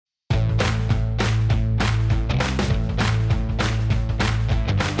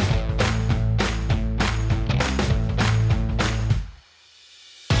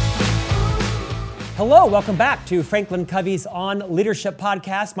Hello, welcome back to Franklin Covey's On Leadership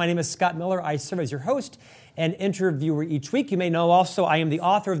podcast. My name is Scott Miller. I serve as your host and interviewer each week. You may know also I am the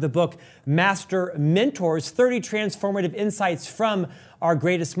author of the book Master Mentors, 30 Transformative Insights from Our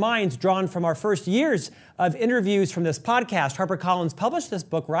Greatest Minds, drawn from our first years of interviews from this podcast. HarperCollins published this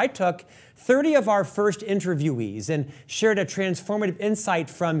book where I took 30 of our first interviewees and shared a transformative insight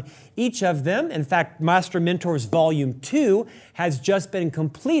from each of them. In fact, Master Mentors Volume 2 has just been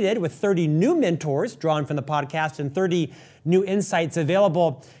completed with 30 new mentors drawn from the podcast and 30 new insights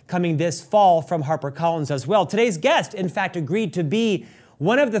available coming this fall from HarperCollins as well. Today's guest, in fact, agreed to be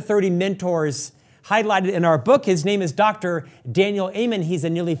one of the 30 mentors highlighted in our book. His name is Dr. Daniel Amen. He's a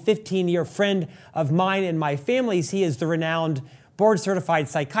nearly 15-year friend of mine and my family's. He is the renowned board-certified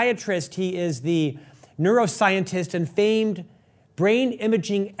psychiatrist. He is the neuroscientist and famed brain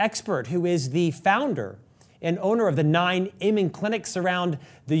imaging expert who is the founder and owner of the 9 Amen clinics around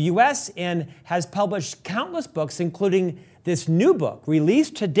the U.S. and has published countless books, including this new book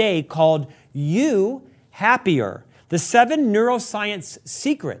released today called You Happier, The 7 Neuroscience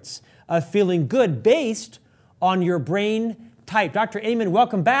Secrets of Feeling Good based on your brain type. Dr. Amen,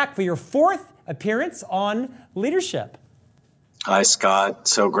 welcome back for your 4th appearance on Leadership. Hi, Scott.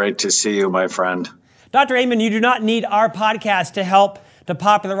 So great to see you, my friend. Dr. Amen, you do not need our podcast to help to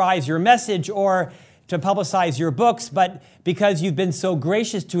popularize your message or to publicize your books, but because you've been so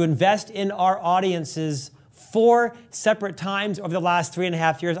gracious to invest in our audiences 4 separate times over the last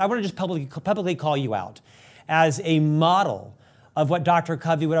 3.5 years, I want to just publicly call you out as a model of what Dr.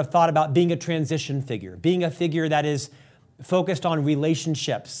 Covey would have thought about being a transition figure, being a figure that is focused on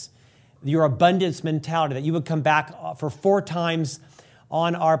relationships, your abundance mentality, that you would come back for 4 times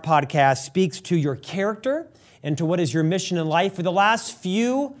on our podcast, speaks to your character and to what is your mission in life. For the last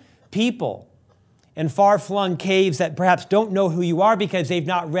few people in far-flung caves that perhaps don't know who you are because they've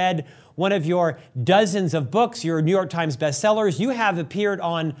not read one of your dozens of books, your New York Times bestsellers, you have appeared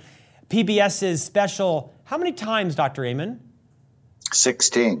on PBS's special, how many times, Dr. Amen?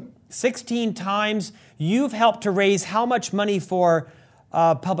 16. 16 times. You've helped to raise how much money for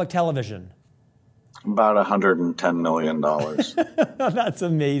public television? About $110 million. That's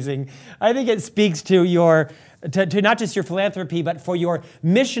amazing. I think it speaks to your, to not just your philanthropy, but for your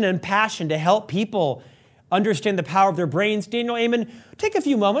mission and passion to help people understand the power of their brains. Daniel Amen, take a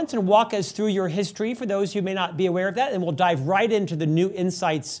few moments and walk us through your history for those who may not be aware of that, and we'll dive right into the new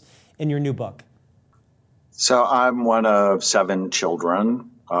insights in your new book. So I'm one of 7 children.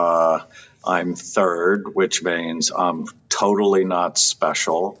 I'm third, which means I'm totally not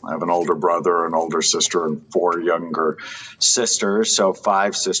special. I have an older brother, an older sister, and 4 younger sisters. So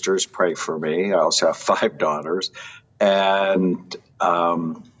 5 sisters pray for me. I also have 5 daughters. And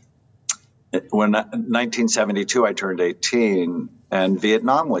when 1972, I turned 18, and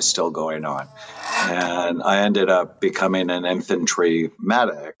Vietnam was still going on. And I ended up becoming an infantry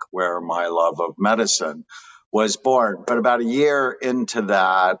medic, where my love of medicine was born. But about a year into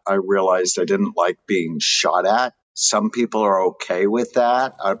that, I realized I didn't like being shot at. Some people are okay with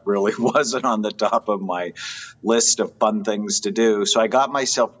that. It really wasn't on the top of my list of fun things to do. So I got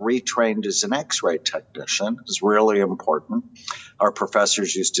myself retrained as an X-ray technician. It was really important. Our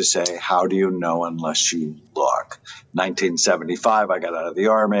professors used to say, how do you know unless you look? 1975, I got out of the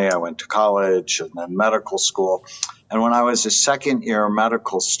Army. I went to college and then medical school. And when I was a 2nd-year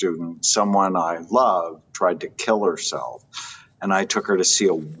medical student, someone I loved tried to kill herself. And I took her to see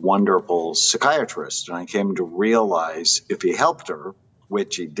a wonderful psychiatrist. And I came to realize if he helped her,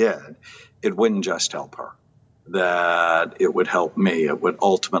 which he did, it wouldn't just help her, that it would help me. It would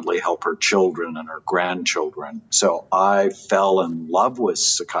ultimately help her children and her grandchildren. So I fell in love with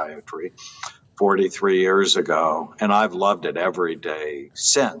psychiatry 43 years ago, and I've loved it every day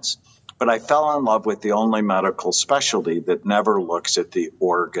since. But I fell in love with the only medical specialty that never looks at the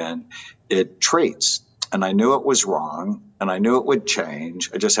organ it treats. And I knew it was wrong, and I knew it would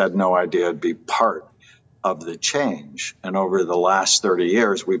change. I just had no idea it'd be part of the change. And over the last 30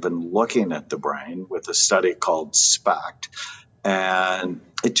 years, we've been looking at the brain with a study called SPECT. And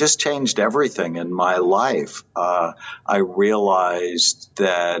it just changed everything in my life. I realized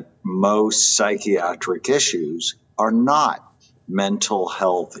that most psychiatric issues are not mental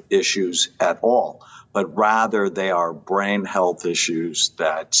health issues at all, but rather they are brain health issues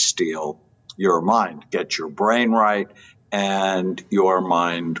that steal your mind. Get your brain right, and your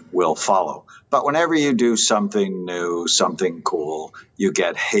mind will follow. But whenever you do something new, something cool, you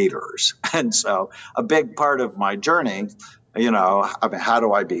get haters. And so a big part of my journey, how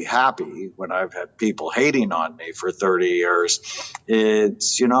do I be happy when I've had people hating on me for 30 years?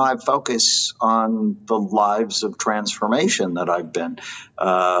 It's, I focus on the lives of transformation that I've been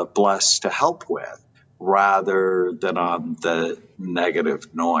blessed to help with. rather than on the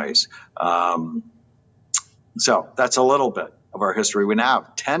negative noise. So that's a little bit of our history. We now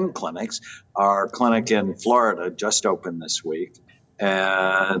have 10 clinics. Our clinic in Florida just opened this week.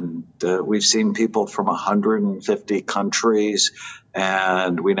 And we've seen people from 150 countries.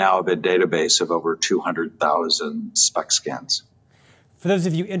 And we now have a database of over 200,000 SPECT scans. For those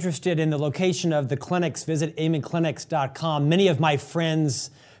of you interested in the location of the clinics, visit amenclinics.com. Many of my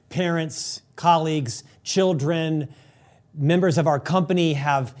friends, parents, colleagues, children, members of our company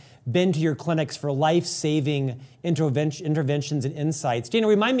have been to your clinics for life-saving interventions and insights. Dana,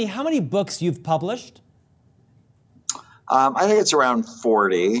 remind me how many books you've published? I think it's around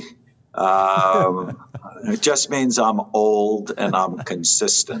 40. It just means I'm old and I'm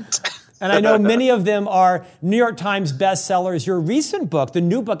consistent. And I know many of them are New York Times bestsellers. Your recent book, the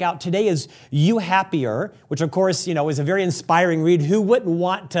new book out today, is You Happier, which of course, is a very inspiring read. Who wouldn't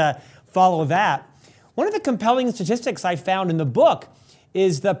want to follow that? One of the compelling statistics I found in the book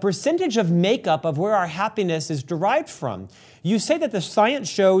is the percentage of makeup of where our happiness is derived from. You say that the science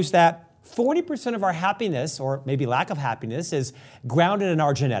shows that 40% of our happiness, or maybe lack of happiness, is grounded in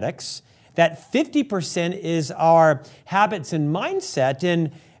our genetics, that 50% is our habits and mindset,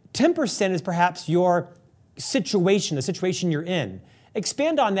 and 10% is perhaps your situation, the situation you're in.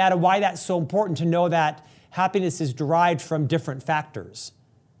 Expand on that and why that's so important to know that happiness is derived from different factors.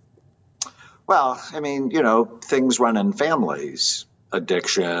 Well, things run in families.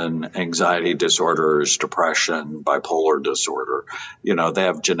 Addiction, anxiety disorders, depression, bipolar disorder, they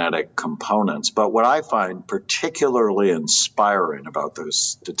have genetic components. But what I find particularly inspiring about those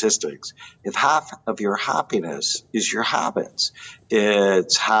statistics, if half of your happiness is your habits,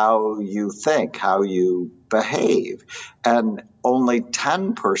 it's how you think, how you behave, and only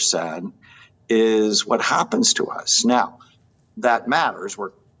 10% is what happens to us. Now, that matters.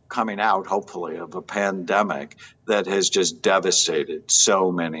 We're coming out, hopefully, of a pandemic that has just devastated so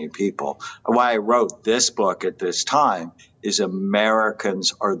many people. Why I wrote this book at this time is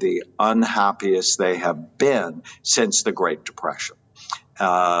Americans are the unhappiest they have been since the Great Depression.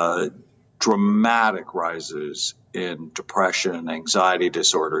 Dramatic rises in depression, anxiety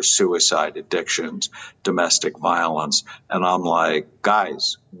disorders, suicide, addictions, domestic violence. And I'm like,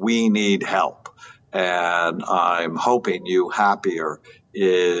 guys, we need help. And I'm hoping You Happier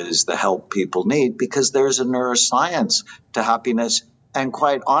is the help people need, because there's a neuroscience to happiness. And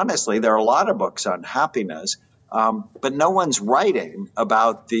quite honestly, there are a lot of books on happiness, but no one's writing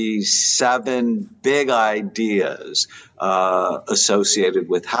about the 7 big ideas associated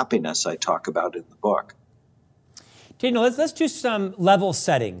with happiness I talk about in the book. Dana, let's do some level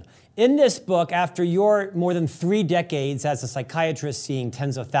setting. In this book, after your more than 3 decades as a psychiatrist seeing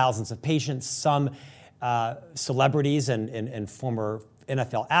tens of thousands of patients, some celebrities and former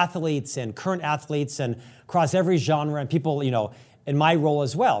NFL athletes and current athletes and across every genre, and people, in my role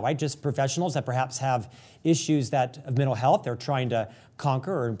as well, right? Just professionals that perhaps have issues of mental health they're trying to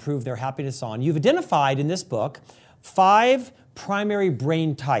conquer or improve their happiness on. You've identified in this book 5 primary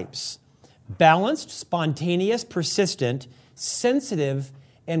brain types: balanced, spontaneous, persistent, sensitive,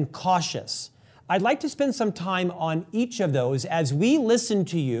 and cautious. I'd like to spend some time on each of those as we listen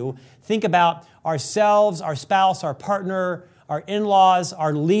to you think about ourselves, our spouse, our partner, our in-laws,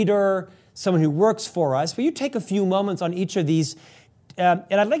 our leader, someone who works for us. Will you take a few moments on each of these? And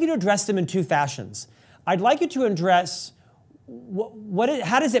I'd like you to address them in 2 fashions. I'd like you to address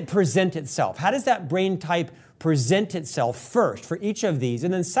how does it present itself? How does that brain type present itself first for each of these?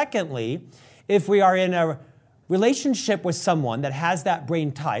 And then secondly, if we are in a relationship with someone that has that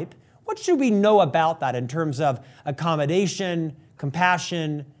brain type, what should we know about that in terms of accommodation,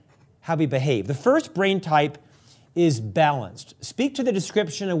 compassion, how we behave? The first brain type is balanced. Speak to the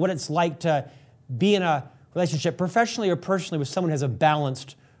description of what it's like to be in a relationship, professionally or personally, with someone who has a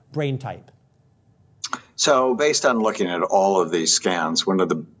balanced brain type. So based on looking at all of these scans, one of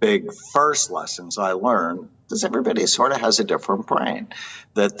the big first lessons I learned is everybody sort of has a different brain,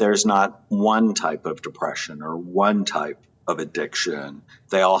 that there's not one type of depression or one type of addiction.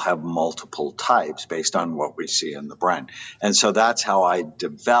 They all have multiple types based on what we see in the brain. And so that's how I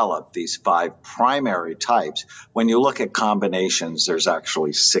developed these 5 primary types. When you look at combinations, there's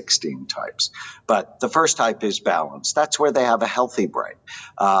actually 16 types. But the first type is balanced. That's where they have a healthy brain.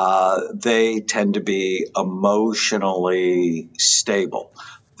 They tend to be emotionally stable.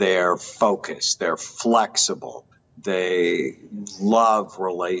 They're focused. They're flexible. They love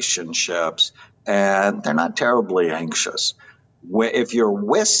relationships. And they're not terribly anxious. If you're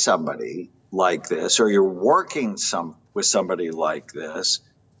with somebody like this, or you're working with somebody like this,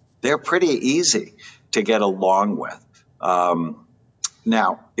 they're pretty easy to get along with.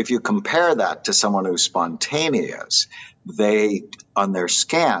 Now, if you compare that to someone who's spontaneous, they, on their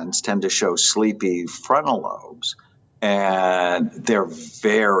scans, tend to show sleepy frontal lobes, and they're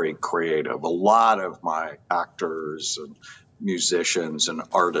very creative. A lot of my actors and musicians and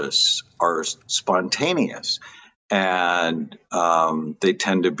artists are spontaneous, and they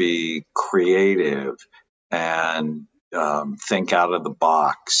tend to be creative and think out of the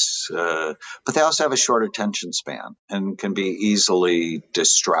box. But they also have a short attention span and can be easily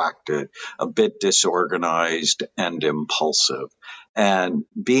distracted, a bit disorganized and impulsive. And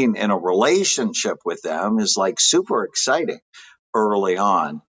being in a relationship with them is like super exciting early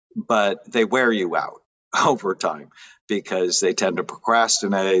on, but they wear you out over time because they tend to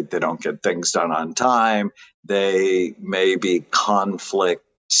procrastinate. They don't get things done on time. They may be conflict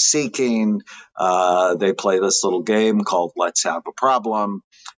seeking. They play this little game called Let's Have a Problem,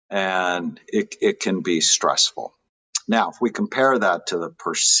 and it can be stressful. Now, if we compare that to the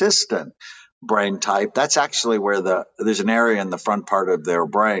persistent brain type, that's actually where there's an area in the front part of their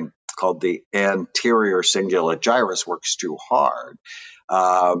brain called the anterior cingulate gyrus works too hard.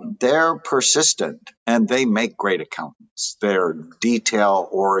 They're persistent and they make great accountants. They're detail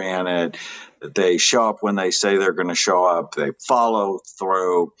oriented. They show up when they say they're going to show up. They follow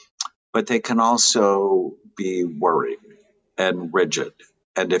through, but they can also be worried and rigid.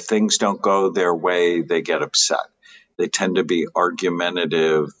 And if things don't go their way, they get upset. They tend to be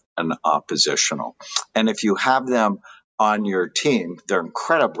argumentative and oppositional. And if you have them on your team, they're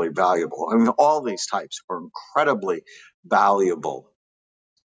incredibly valuable. I mean, all these types are incredibly valuable.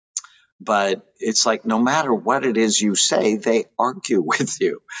 But it's like no matter what it is you say, they argue with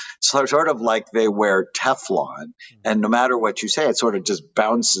you. So sort of like they wear Teflon, and no matter what you say, it sort of just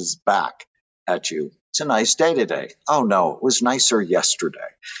bounces back at you. It's a nice day today. Oh, no, it was nicer yesterday.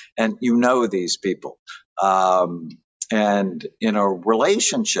 And you know these people. And in a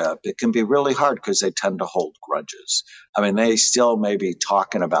relationship, it can be really hard because they tend to hold grudges. I mean, they still may be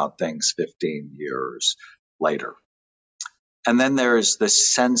talking about things 15 years later. And then there's the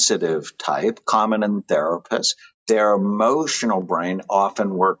sensitive type, common in therapists. Their emotional brain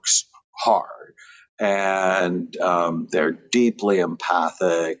often works hard, and they're deeply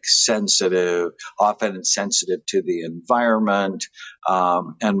empathic, sensitive, often sensitive to the environment,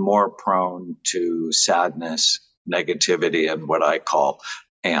 and more prone to sadness, negativity, and what I call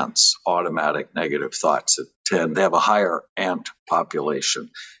ants, automatic negative thoughts. They have a higher ant population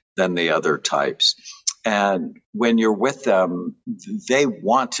than the other types. And when you're with them, they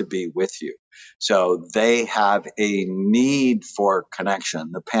want to be with you. So they have a need for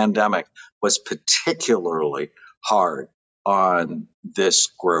connection. The pandemic was particularly hard on this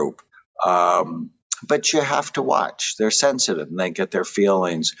group. But you have to watch. They're sensitive and they get their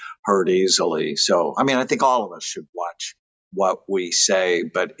feelings hurt easily. So, I mean, I think all of us should watch what we say,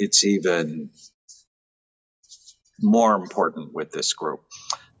 but it's even more important with this group.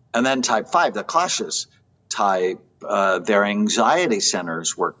 And then type 5, the cautious type, their anxiety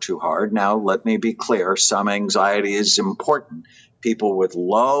centers work too hard. Now, let me be clear, some anxiety is important. People with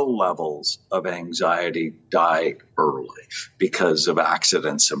low levels of anxiety die early because of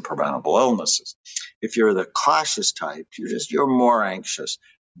accidents and preventable illnesses. If you're the cautious type, you're more anxious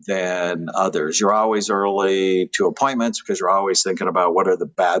than others. You're always early to appointments because you're always thinking about what are the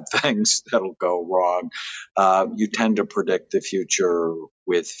bad things that'll go wrong. You tend to predict the future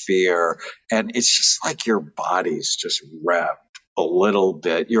with fear. And it's just like your body's just revved a little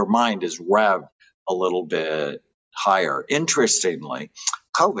bit. Your mind is revved a little bit higher. Interestingly,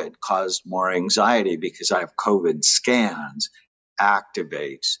 COVID caused more anxiety because I have COVID scans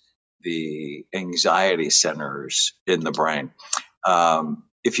activates the anxiety centers in the brain.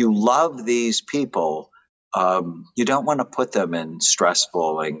 If you love these people, you don't want to put them in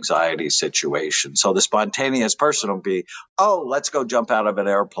stressful anxiety situations. So the spontaneous person will be, oh, let's go jump out of an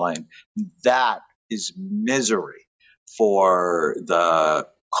airplane. That is misery for the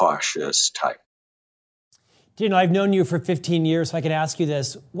cautious type. Daniel, I've known you for 15 years, so I can ask you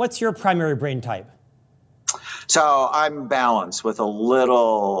this. What's your primary brain type? So I'm balanced with a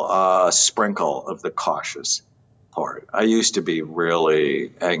little sprinkle of the cautious part. I used to be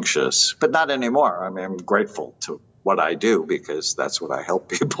really anxious, but not anymore. I mean, I'm grateful to what I do because that's what I help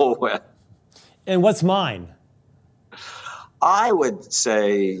people with. And what's mine? I would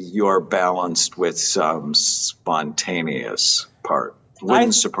say you're balanced with some spontaneous part.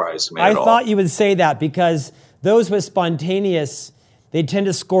 Wouldn't surprise me at all. I thought you would say that because those with spontaneous, they tend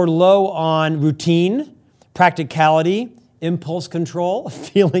to score low on routine, practicality, impulse control,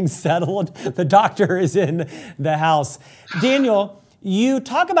 feeling settled. The doctor is in the house. Daniel, you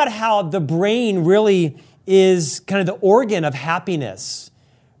talk about how the brain really is kind of the organ of happiness.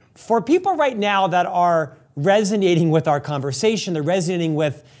 For people right now that are resonating with our conversation, they're resonating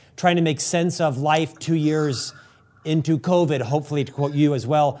with trying to make sense of life 2 years into COVID, hopefully, to quote you as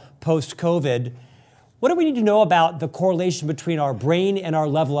well, post-COVID. What do we need to know about the correlation between our brain and our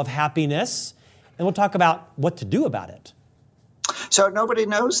level of happiness? And we'll talk about what to do about it. So nobody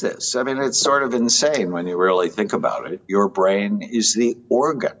knows this. I mean, it's sort of insane when you really think about it. Your brain is the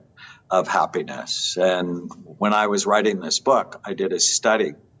organ of happiness. And when I was writing this book, I did a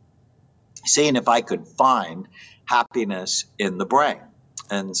study seeing if I could find happiness in the brain.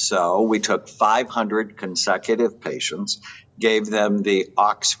 And so we took 500 consecutive patients, gave them the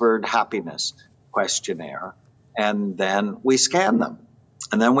Oxford Happiness Questionnaire, and then we scanned them.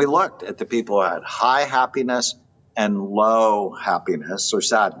 And then we looked at the people who had high happiness and low happiness or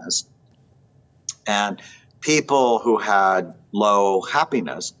sadness. And people who had low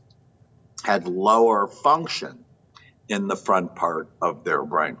happiness had lower function in the front part of their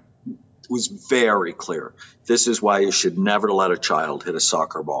brain. It was very clear. This is why you should never let a child hit a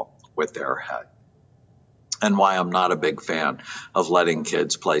soccer ball with their head, and why I'm not a big fan of letting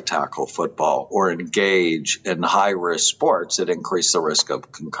kids play tackle football or engage in high-risk sports that increase the risk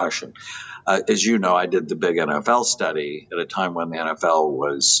of concussion. As you know, I did the big NFL study at a time when the NFL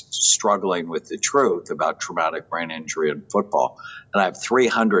was struggling with the truth about traumatic brain injury in football. And I have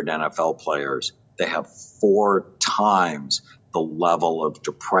 300 NFL players. They have 4 times the level of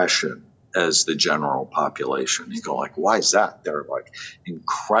depression as the general population. You go like, why is that? They're like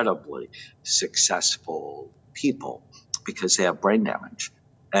incredibly successful people because they have brain damage.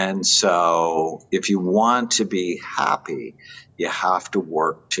 And so if you want to be happy, you have to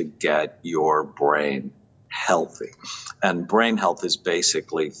work to get your brain healthy. And brain health is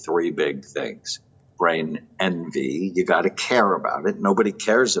basically 3 big things. Brain envy, you got to care about it. Nobody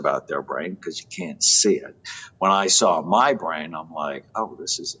cares about their brain because you can't see it. When I saw my brain, I'm like, oh,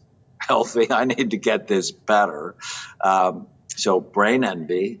 this is healthy. I need to get this better. So brain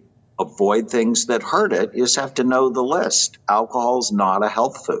envy, avoid things that hurt it. You just have to know the list. Alcohol is not a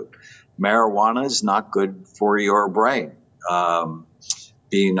health food. Marijuana is not good for your brain.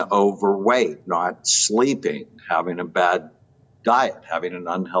 Being overweight, not sleeping, having a bad diet, having an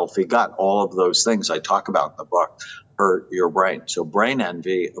unhealthy gut, all of those things I talk about in the book hurt your brain. So brain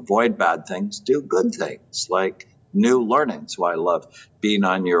envy, avoid bad things, do good things like new learning. That's why I love being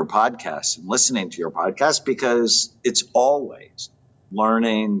on your podcast and listening to your podcast, because it's always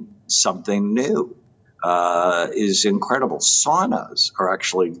learning something new is incredible. Saunas are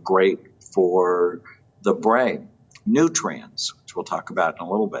actually great for the brain. Nutrients, which we'll talk about in a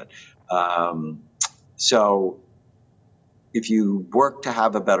little bit. So if you work to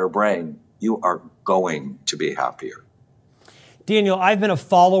have a better brain, you are going to be happier. Daniel, I've been a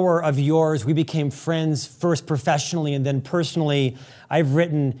follower of yours. We became friends first professionally and then personally. I've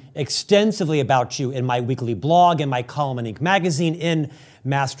written extensively about you in my weekly blog and my column in Inc. magazine in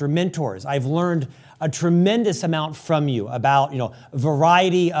Master Mentors. I've learned a tremendous amount from you about, a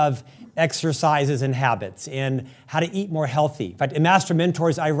variety of exercises and habits and how to eat more healthy. In fact, in Master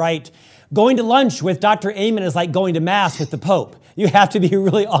Mentors, I write, going to lunch with Dr. Amen is like going to Mass with the Pope. You have to be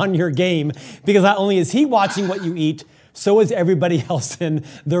really on your game because not only is he watching what you eat, so is everybody else in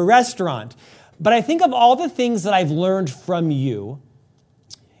the restaurant. But I think of all the things that I've learned from you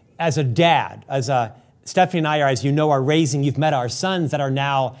as a dad, Stephanie and I are, as you know, are raising, you've met our sons that are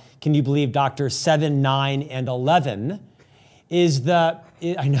now, can you believe, Dr. 7, 9, and 11,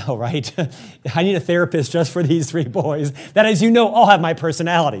 I know, right? I need a therapist just for these 3 boys that, as you know, all have my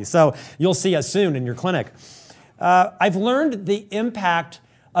personality. So you'll see us soon in your clinic. I've learned the impact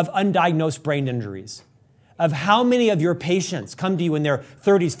of undiagnosed brain injuries, of how many of your patients come to you in their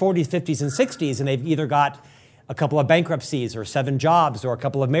 30s, 40s, 50s, and 60s, and they've either got a couple of bankruptcies or 7 jobs or a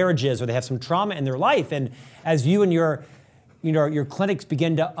couple of marriages, or they have some trauma in their life. And as you and your clinics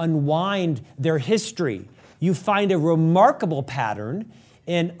begin to unwind their history, you find a remarkable pattern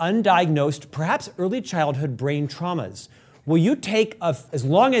in undiagnosed, perhaps early childhood brain traumas. Will you take as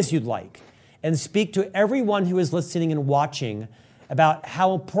long as you'd like and speak to everyone who is listening and watching about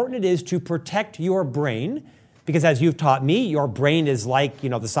how important it is to protect your brain? Because as you've taught me, your brain is like,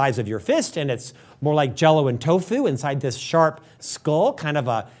 the size of your fist, and it's more like Jell-O and tofu inside this sharp skull, kind of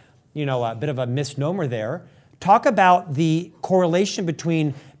a bit of a misnomer there. Talk about the correlation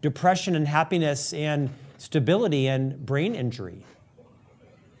between depression and happiness and stability and brain injury.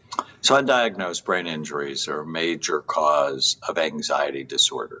 So undiagnosed brain injuries are a major cause of anxiety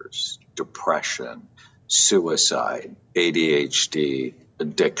disorders, depression, suicide, ADHD,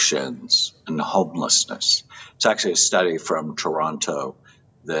 addictions, and homelessness. It's actually a study from Toronto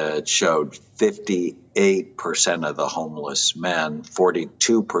that showed 58% of the homeless men,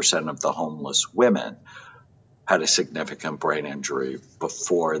 42% of the homeless women had a significant brain injury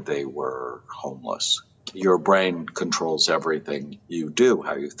before they were homeless. Your brain controls everything you do,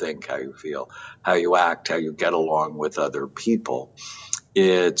 how you think, how you feel, how you act, how you get along with other people.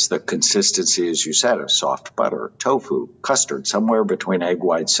 It's the consistency, as you said, of soft butter, tofu, custard, somewhere between egg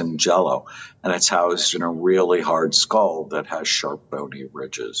whites and Jell-O. And it's housed in a really hard skull that has sharp, bony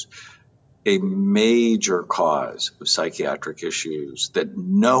ridges. A major cause of psychiatric issues that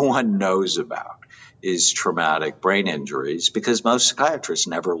no one knows about is traumatic brain injuries, because most psychiatrists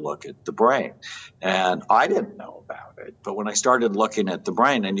never look at the brain. And I didn't know about it. But when I started looking at the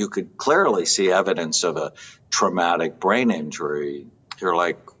brain, and you could clearly see evidence of a traumatic brain injury, you're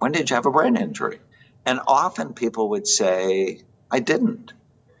like, when did you have a brain injury? And often people would say, I didn't.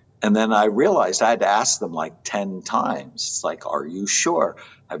 And then I realized I had to ask them like 10 times. It's like, are you sure?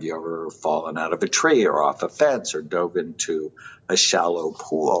 Have you ever fallen out of a tree or off a fence or dove into a shallow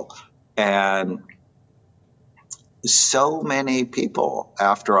pool? And so many people,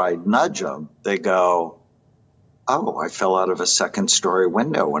 after I nudge them, they go, oh, I fell out of a second-story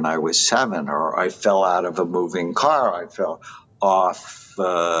window when I was 7, or I fell out of a moving car, I fell off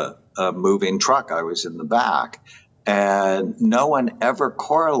a moving truck, I was in the back. And no one ever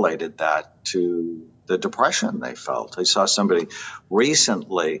correlated that to the depression they felt. I saw somebody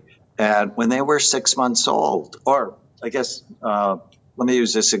recently, and when they were 6 months old, or I guess, let me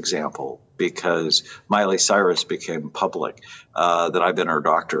use this example, because Miley Cyrus became public, that I've been her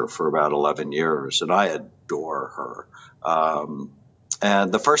doctor for about 11 years, and I adore her.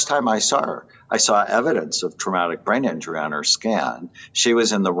 And the first time I saw her, I saw evidence of traumatic brain injury on her scan. She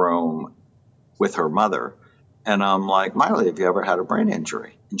was in the room with her mother, and I'm like, Miley, have you ever had a brain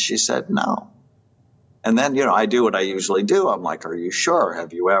injury? And she said, no. And then, I do what I usually do. I'm like, are you sure?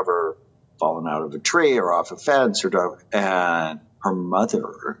 Have you ever fallen out of a tree or off a fence? And her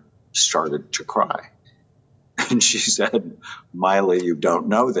mother started to cry. And she said, Miley, you don't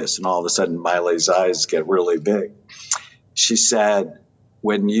know this. And all of a sudden, Miley's eyes get really big. She said,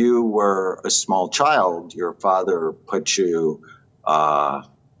 when you were a small child, your father put you in a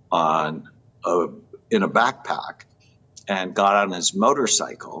backpack and got on his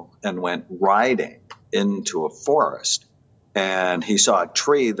motorcycle and went riding into a forest. And he saw a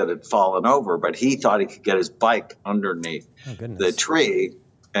tree that had fallen over, but he thought he could get his bike underneath the tree.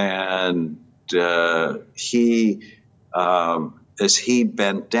 And as he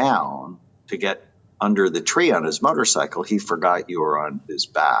bent down to get under the tree on his motorcycle, he forgot you were on his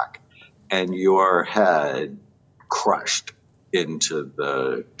back, and your head crushed into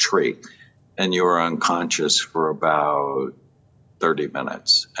the tree, and you were unconscious for about 30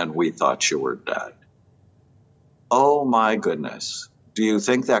 minutes, and we thought you were dead. Oh my goodness. Do you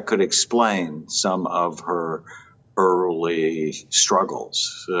think that could explain some of her early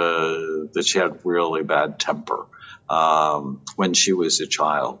struggles, that she had really bad temper when she was a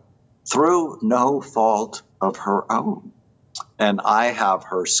child, through no fault of her own? And I have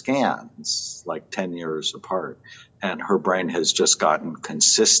her scans like 10 years apart, and her brain has just gotten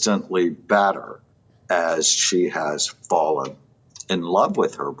consistently better as she has fallen in love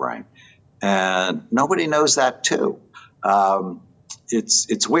with her brain. And nobody knows that too.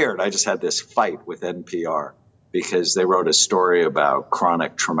 It's weird. I just had this fight with NPR because they wrote a story about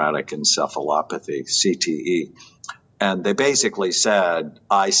chronic traumatic encephalopathy, CTE. And they basically said,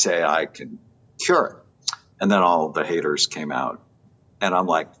 I say I can cure it. And then all the haters came out. And I'm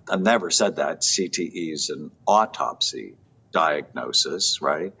like, I've never said that. CTE is an autopsy diagnosis,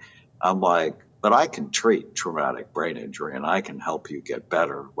 right? I'm like, but I can treat traumatic brain injury, and I can help you get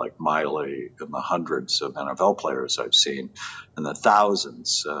better, like Miley and the hundreds of NFL players I've seen and the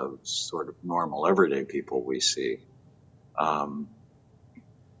thousands of sort of normal everyday people we see. And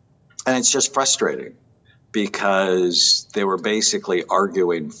it's just frustrating because they were basically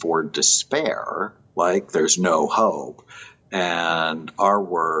arguing for despair, like there's no hope. And our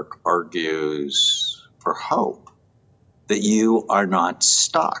work argues for hope, that you are not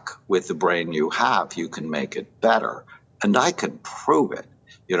stuck with the brain you have. You can make it better. And I can prove it,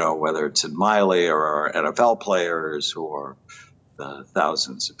 whether it's in Miley or our NFL players or the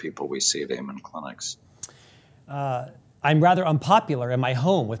thousands of people we see at Amen Clinics. I'm rather unpopular in my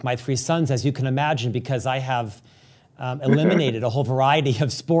home with my 3 sons, as you can imagine, because I have eliminated a whole variety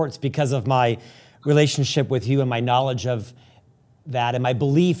of sports because of my relationship with you and my knowledge of that and my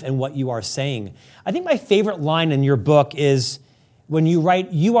belief in what you are saying. I think my favorite line in your book is when you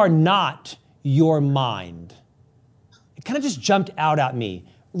write, you are not your mind. It kind of just jumped out at me.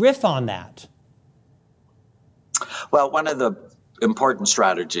 Riff on that. Well, one of the important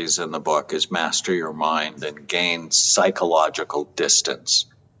strategies in the book is master your mind and gain psychological distance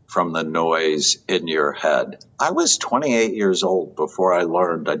from the noise in your head. I was 28 years old before I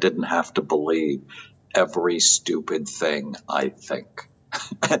learned I didn't have to believe every stupid thing I think.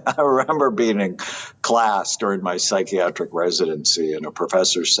 I remember being in class during my psychiatric residency, and a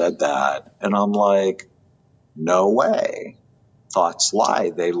professor said that, and I'm like, no way. Thoughts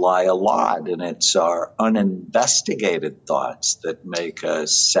lie. They lie a lot, and it's our uninvestigated thoughts that make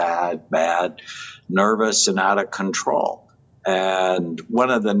us sad, mad, nervous, and out of control. And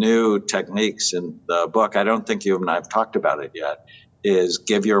one of the new techniques in the book, I don't think you and I have talked about it yet, is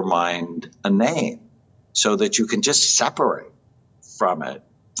give your mind a name so that you can just separate from it.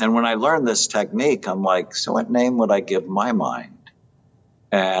 And when I learned this technique, I'm like, so what name would I give my mind?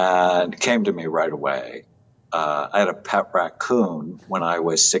 And it came to me right away. I had a pet raccoon when I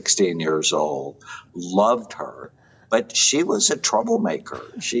was 16 years old, loved her, but she was a troublemaker.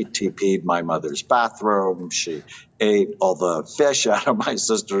 She TP'd my mother's bathroom. She ate all the fish out of my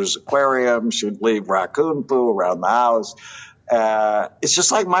sister's aquarium. She'd leave raccoon poo around the house. It's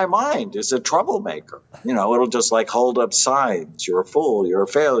just like my mind is a troublemaker. It'll just like hold up signs. You're a fool. You're a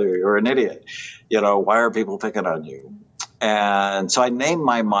failure. You're an idiot. Why are people picking on you? And so I named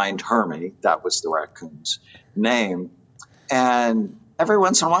my mind Hermie. That was the raccoon's name. And every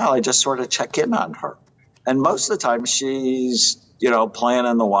once in a while, I just sort of check in on her. And most of the time she's, playing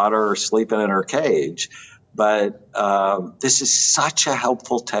in the water or sleeping in her cage. But this is such a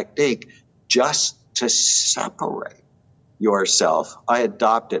helpful technique just to separate yourself. I'm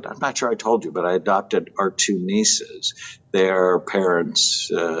not sure I told you, but I adopted our two nieces. Their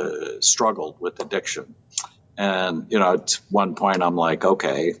parents struggled with addiction. And, at one point I'm like,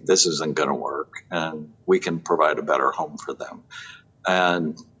 okay, this isn't going to work, and we can provide a better home for them.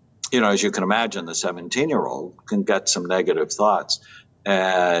 And, as you can imagine, the 17-year-old can get some negative thoughts.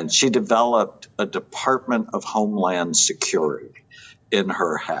 And she developed a Department of Homeland Security in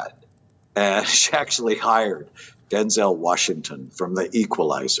her head. And she actually hired Denzel Washington from The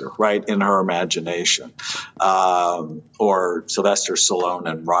Equalizer, right, in her imagination, or Sylvester Stallone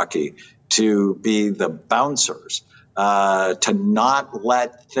and Rocky, to be the bouncers, to not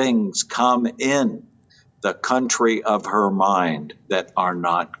let things come in the country of her mind that are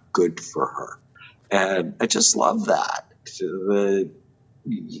not good for her. And I just love that.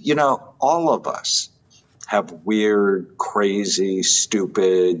 All of us have weird, crazy,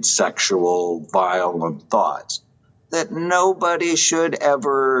 stupid, sexual, violent thoughts that nobody should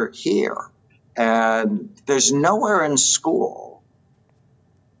ever hear. And there's nowhere in school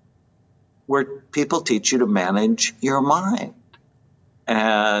where people teach you to manage your mind.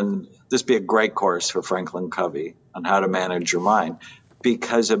 And this would be a great course for Franklin Covey on how to manage your mind,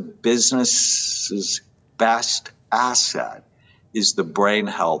 because a business's best asset is the brain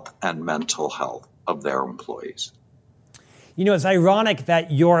health and mental health of their employees. It's ironic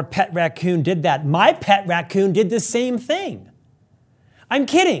that your pet raccoon did that. My pet raccoon did the same thing. I'm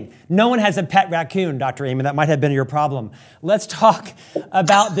kidding. No one has a pet raccoon, Dr. Amen. That might have been your problem. Let's talk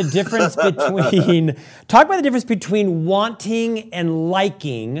about the difference between wanting and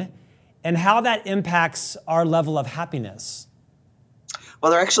liking, and how that impacts our level of happiness.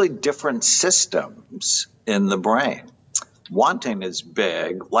 Well, there are actually different systems in the brain. Wanting is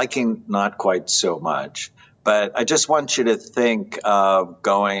big, liking not quite so much. But I just want you to think of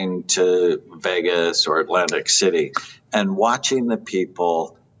going to Vegas or Atlantic City and watching the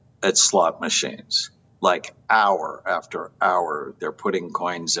people at slot machines, like hour after hour, they're putting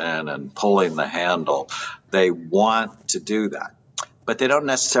coins in and pulling the handle. They want to do that, but they don't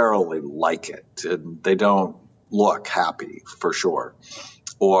necessarily like it. And they don't look happy, for sure.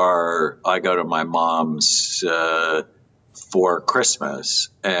 Or I go to my mom's for Christmas,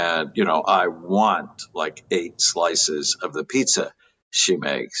 and, I want like 8 slices of the pizza she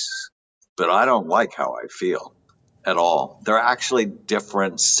makes, but I don't like how I feel at all. There are actually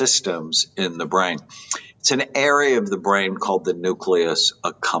different systems in the brain. It's an area of the brain called the nucleus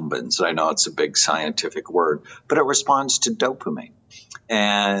accumbens. I know it's a big scientific word, but it responds to dopamine.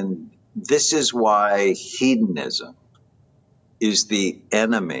 And this is why hedonism is the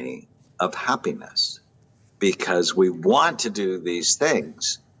enemy of happiness, because we want to do these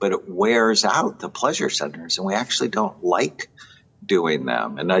things, but it wears out the pleasure centers, and we actually don't like doing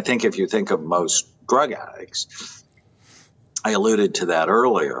them. And I think if you think of most drug addicts, I alluded to that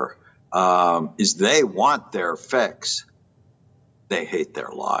earlier, is they want their fix. They hate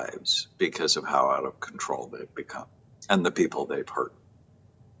their lives because of how out of control they've become and the people they've hurt.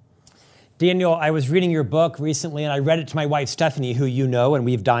 Daniel, I was reading your book recently, and I read it to my wife, Stephanie, who you know and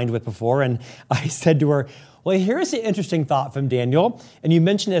we've dined with before, and I said to her, well, here's an interesting thought from Daniel, and you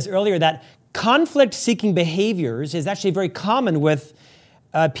mentioned this earlier, that conflict-seeking behaviors is actually very common with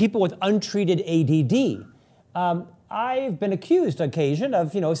people with untreated ADD. I've been accused on occasion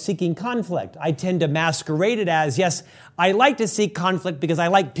of, seeking conflict. I tend to masquerade it as, yes, I like to seek conflict because I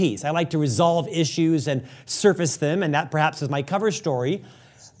like peace. I like to resolve issues and surface them, and that perhaps is my cover story.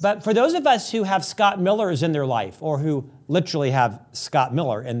 But for those of us who have Scott Millers in their life, or who literally have Scott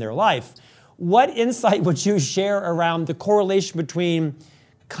Miller in their life, what insight would you share around the correlation between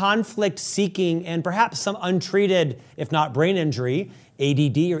conflict seeking and perhaps some untreated, if not brain injury,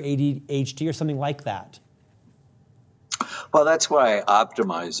 ADD or ADHD or something like that? Well, that's why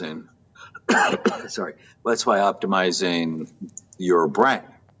optimizing, that's why optimizing your brain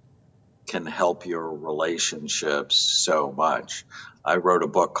can help your relationships so much. I wrote a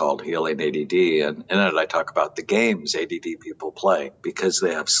book called Healing ADD, and in it I talk about the games ADD people play because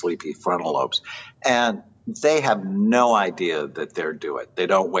they have sleepy frontal lobes. And they have no idea that they're doing it. They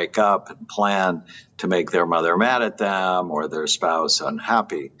don't wake up and plan to make their mother mad at them or their spouse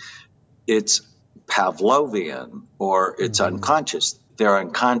unhappy. It's Pavlovian, or it's unconscious. Their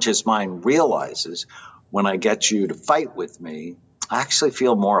unconscious mind realizes, when I get you to fight with me, I actually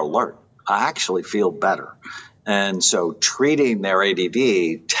feel more alert. I actually feel better. And so treating their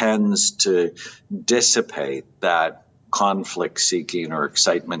ADD tends to dissipate that conflict-seeking or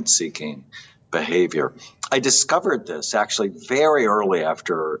excitement-seeking behavior. I discovered this actually very early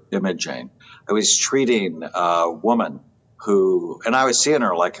after imaging. I was treating a woman and I was seeing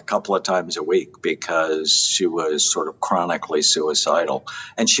her like a couple of times a week because she was sort of chronically suicidal.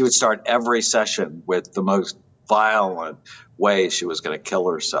 And she would start every session with the most violent way she was going to kill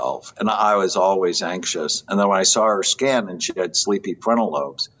herself. And I was always anxious. And then when I saw her scan and she had sleepy frontal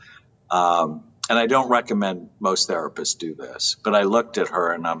lobes, and I don't recommend most therapists do this, but I looked at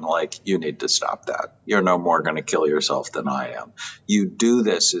her and I'm like, you need to stop that. You're no more going to kill yourself than I am. You do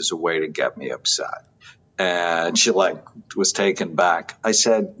this as a way to get me upset. And she was taken back. I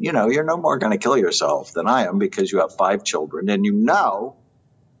said, you're no more going to kill yourself than I am because you have 5 children. And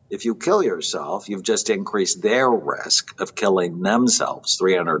if you kill yourself, you've just increased their risk of killing themselves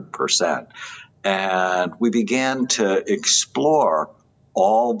 300%. And we began to explore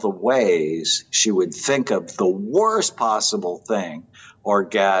all the ways she would think of the worst possible thing or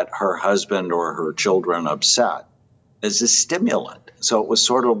get her husband or her children upset as a stimulant. So it was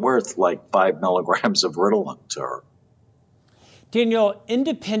sort of worth like 5 milligrams of Ritalin to her. Daniel,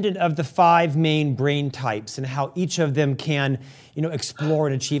 independent of the 5 main brain types and how each of them can, explore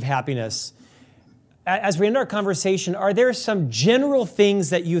and achieve happiness, as we end our conversation, are there some general things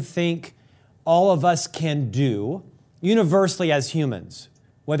that you think all of us can do universally as humans,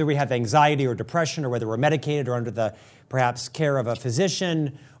 whether we have anxiety or depression, or whether we're medicated or under the perhaps care of a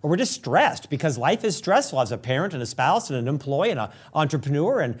physician, or we're just stressed because life is stressful as a parent and a spouse and an employee and an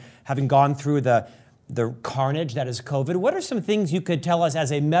entrepreneur, and having gone through the carnage that is COVID? What are some things you could tell us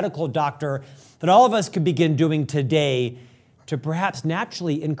as a medical doctor that all of us could begin doing today to perhaps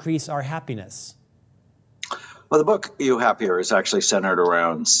naturally increase our happiness? Well, the book You Happier is actually centered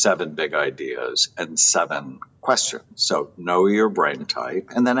around 7 big ideas and 7 questions. So know your brain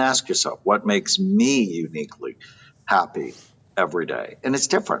type, and then ask yourself, what makes me uniquely happy every day? And it's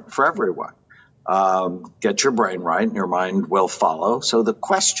different for everyone. Get your brain right and your mind will follow. So the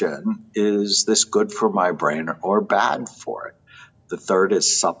question is this good for my brain or bad for it? The third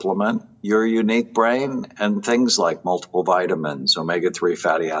is supplement your unique brain, and things like multiple vitamins, omega-3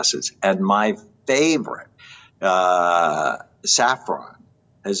 fatty acids. And my favorite, saffron,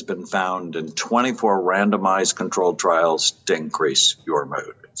 has been found in 24 randomized controlled trials to increase your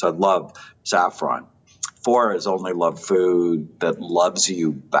mood. So I love saffron. 4 is only love food that loves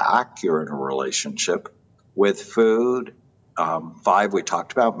you back. You're in a relationship with food. 5, we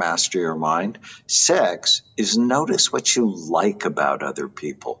talked about master your mind. 6 is notice what you like about other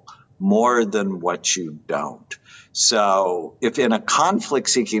people more than what you don't. So if in a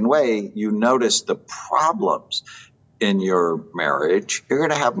conflict-seeking way you notice the problems in your marriage, you're going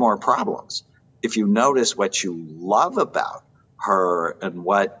to have more problems. If you notice what you love about her and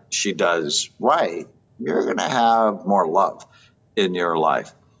what she does right, you're going to have more love in your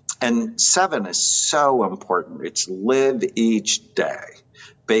life. And 7 is so important. It's live each day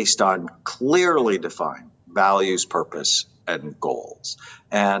based on clearly defined values, purpose, and goals.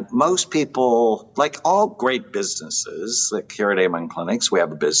 And most people, like all great businesses, like here at Amen Clinics, we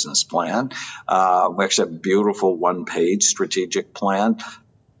have a business plan. We actually have a beautiful 1-page strategic plan.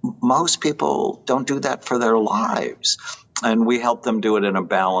 Most people don't do that for their lives. And we help them do it in a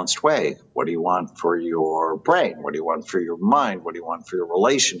balanced way. What do you want for your brain? What do you want for your mind? What do you want for your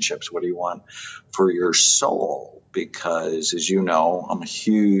relationships? What do you want for your soul? Because, as you know, I'm a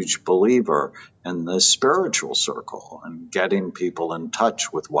huge believer in the spiritual circle and getting people in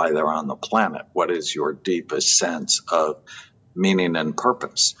touch with why they're on the planet. What is your deepest sense of meaning and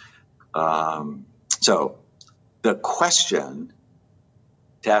purpose? So the question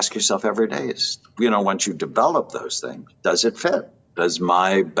to ask yourself every day is, once you develop those things, does it fit? Does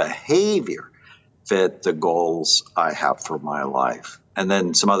my behavior fit the goals I have for my life? And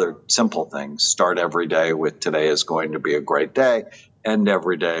then some other simple things. Start every day with today is going to be a great day. End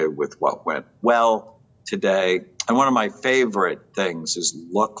every day with what went well today. And one of my favorite things is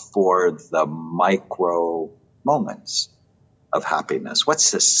look for the micro moments of happiness. What's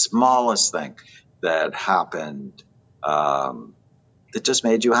the smallest thing that happened that just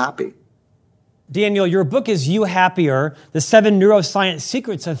made you happy? Daniel, your book is You Happier, the 7 Neuroscience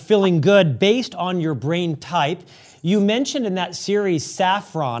Secrets of Feeling Good based on your brain type. You mentioned in that series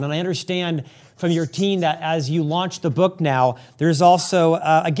saffron, and I understand from your team that as you launch the book now, there's also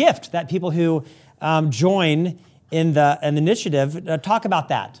a gift that people who join in the initiative. Talk about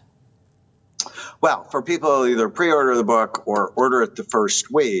that. Well, for people who either pre-order the book or order it the first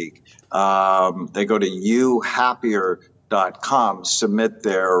week, they go to youhappier.com, submit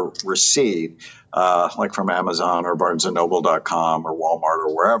their receipt, like from Amazon or BarnesandNoble.com or Walmart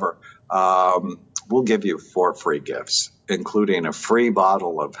or wherever. We'll give you 4 free gifts, including a free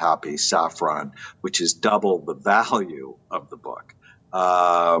bottle of Happy Saffron, which is double the value of the book.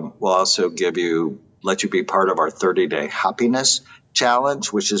 We'll also let you be part of our 30-day happiness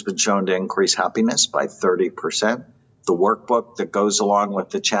challenge, which has been shown to increase happiness by 30%. The workbook that goes along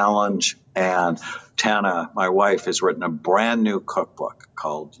with the challenge, and Tana, my wife, has written a brand new cookbook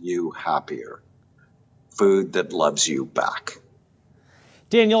called You Happier, Food That Loves You Back.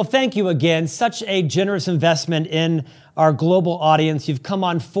 Daniel, thank you again. Such a generous investment in our global audience. You've come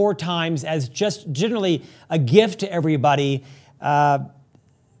on 4 times as just generally a gift to everybody.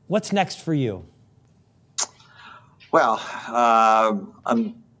 What's next for you? Well,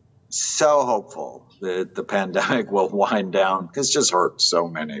 I'm so hopeful that the pandemic will wind down because it just hurts so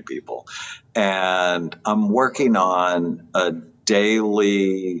many people. And I'm working on a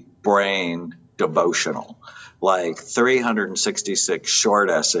daily brain devotional, like 366 short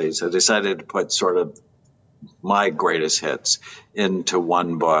essays. I decided to put sort of my greatest hits into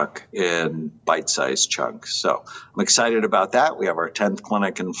one book in bite-sized chunks. So I'm excited about that. We have our 10th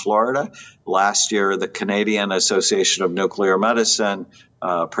clinic in Florida. Last year, the Canadian Association of Nuclear Medicine,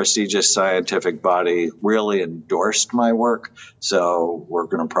 prestigious scientific body, really endorsed my work. So we're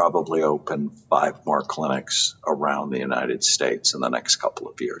going to probably open 5 more clinics around the United States in the next couple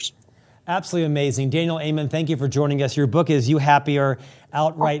of years. Absolutely amazing. Daniel Amen, thank you for joining us. Your book is You Happier,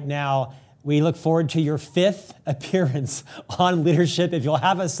 out right now. We look forward to your 5th appearance on leadership. If you'll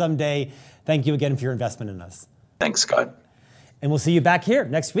have us someday, thank you again for your investment in us. Thanks, Scott. And we'll see you back here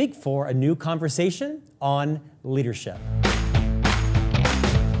next week for a new conversation on leadership.